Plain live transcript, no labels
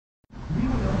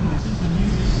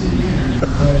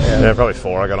Yeah, probably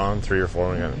 4 I got on, 3 or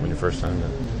 4 when you first signed it.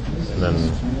 And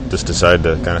then just decided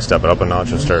to kind of step it up a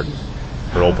notch and start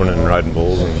roping and riding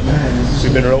bulls. And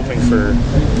we've been roping for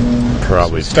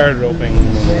probably started roping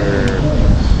when we were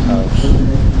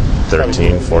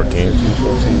 13, 14.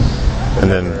 And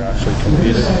then actually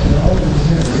competed.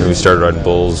 We started riding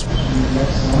bulls.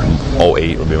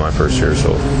 08 would be my first year,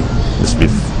 so this would be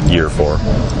year 4.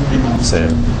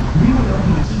 Same.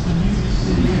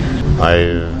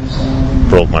 I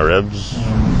broke my ribs,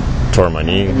 tore my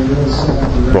knee,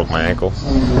 broke my ankle,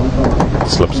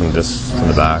 slipped some discs in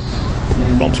the back,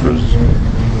 bumps, bruises.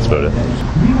 That's about it.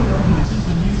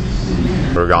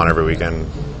 We're gone every weekend.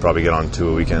 Probably get on 2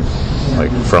 a weekend,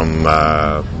 like from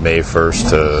May 1st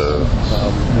to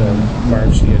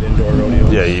March. You get indoor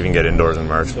rodeo. Yeah, you even get indoors in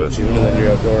March, but June, and then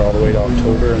you're outdoor all the way to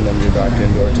October, and then you're back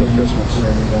indoor till Christmas.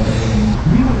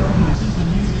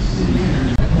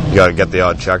 You got to get the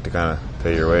odd check to kind of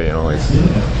pay your way. You know, like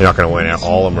you're not going to win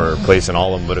all of them or place in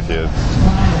all of them, but if you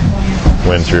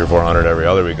win 300 or 400 every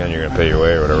other weekend, you're going to pay your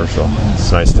way or whatever. So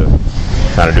it's nice to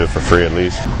kind of do it for free at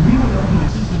least.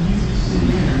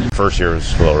 First year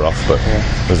was a little rough, but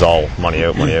it was all money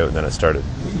out, and then it started.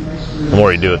 The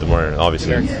more you do it, the more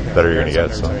obviously better you're going to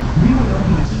get. So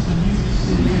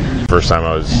first time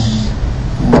I was,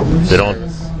 they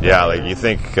don't, yeah, like you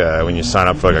think when you sign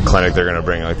up for like a clinic, they're going to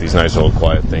bring like these nice old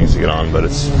quiet things to get on, but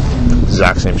it's the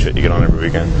exact same shit you get on every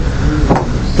weekend.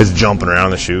 It's jumping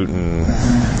around the chute, and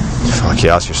fuck, you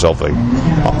ask yourself like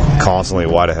constantly,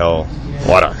 why the hell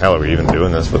are we even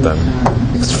doing this? But then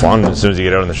it's fun as soon as you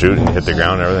get out on the chute and you hit the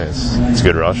ground and everything. It's a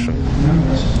good rush and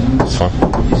it's fun.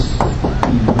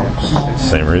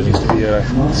 Same reason. Used to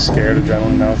be scared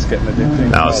adrenaline, now it's getting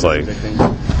addicting. Now it's like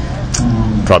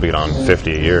probably get on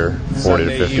 50 a year, 40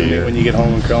 to 50 a year. When you get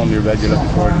home and curl in your bed, you're looking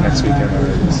forward to next weekend.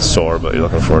 It's sore, but you're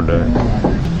looking forward to it.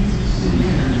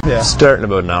 Yeah. Starting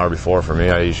about an hour before for me,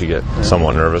 I usually get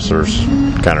somewhat nervous or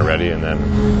kind of ready, and then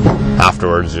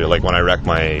afterwards, like when I wrecked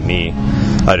my knee,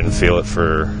 I didn't feel it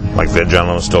for, like the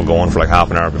adrenaline was still going for like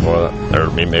half an hour before that, or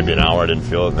maybe an hour. I didn't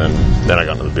feel it, and then I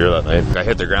got into the beer that night. I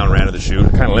hit the ground, ran to the chute,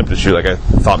 kind of limped to the chute, like I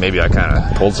thought maybe I kind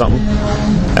of pulled something,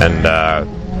 and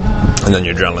then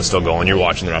your adrenaline's still going. You're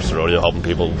watching the rest of the rodeo, helping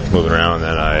people moving around, and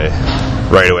then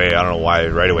right away, I don't know why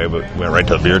right away, but went right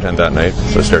to the beer tent that night,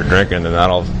 so I started drinking, and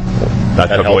that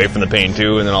took away from the pain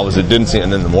too, and then all of a sudden it didn't see it,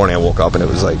 and then in the morning I woke up and it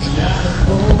was like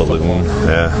a balloon.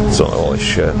 Yeah, so holy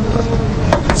shit.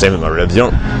 Same with my ribs.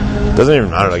 Doesn't even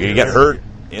matter, like you get hurt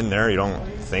in there, you don't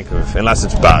think of, unless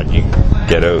it's bad, you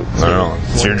get out. I don't know,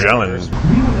 it's your adrenaline.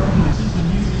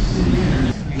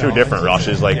 Two different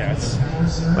rushes, like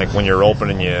when you're roping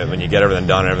and when you get everything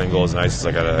done, everything goes nice, it's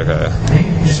like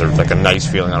just sort of like a nice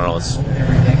feeling. I don't know,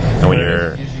 and when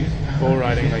you're bull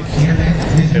riding, like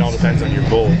it all depends on your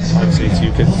bull. Obviously,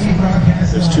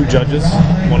 there's 2 judges.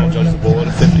 One will judge the bull at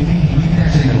a 50,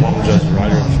 and one will judge the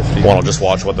rider at a 50. One will just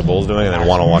watch what the bull's doing, and then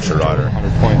one will watch the rider.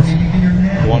 100 points.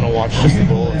 One will watch just the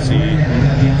bull and see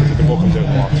if the bull comes out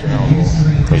and walks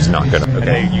around. He's not good.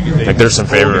 Okay. Like there's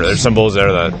some bulls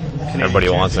there that everybody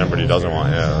wants and everybody doesn't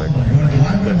want.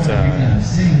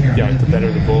 Yeah, the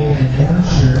better the bull,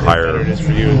 the higher better it is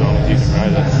for you, as long as you can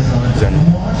ride it. Then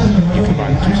you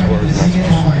combine the 2 scores, and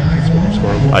that's what's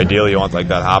scoreable. Ideally, you want like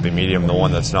that happy medium, the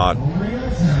one that's not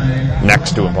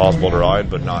next to impossible to ride,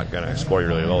 but not going to score you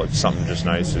really low. It's something just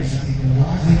nice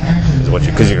is what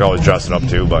because you can always dress it up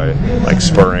too by like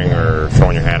spurring or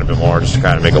throwing your hand a bit more, just to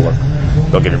kind of make it look.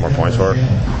 They'll give you more points for it.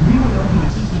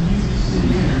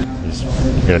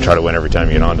 You're going to try to win every time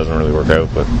you get on. It doesn't really work out,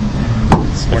 but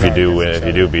if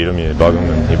you do beat him, you bug him,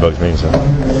 and he bugs me. So.